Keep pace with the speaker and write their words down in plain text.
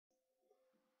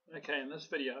Okay, in this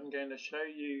video I'm going to show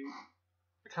you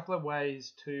a couple of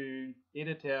ways to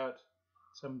edit out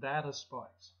some data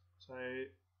spikes. So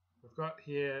we've got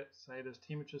here, say, this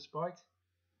temperature spike.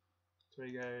 So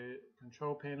we go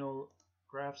control panel,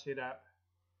 graph setup,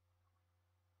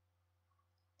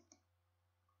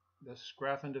 this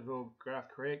graph interval, graph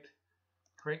correct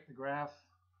the graph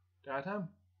data,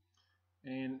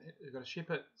 and we've got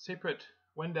a separate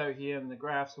window here in the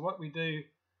graph. So what we do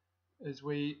is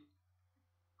we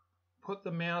put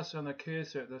the mouse on the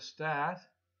cursor at the start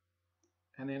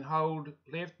and then hold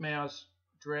left mouse,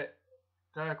 go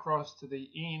across to the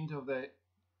end of the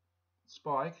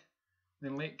spike,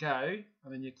 then let go,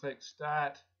 and then you click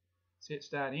start, set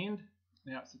start end.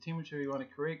 Now it's the temperature we want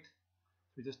to correct,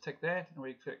 so we just tick that and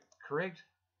we click correct,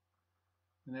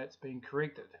 and that's been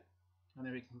corrected, and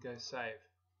then we can go save.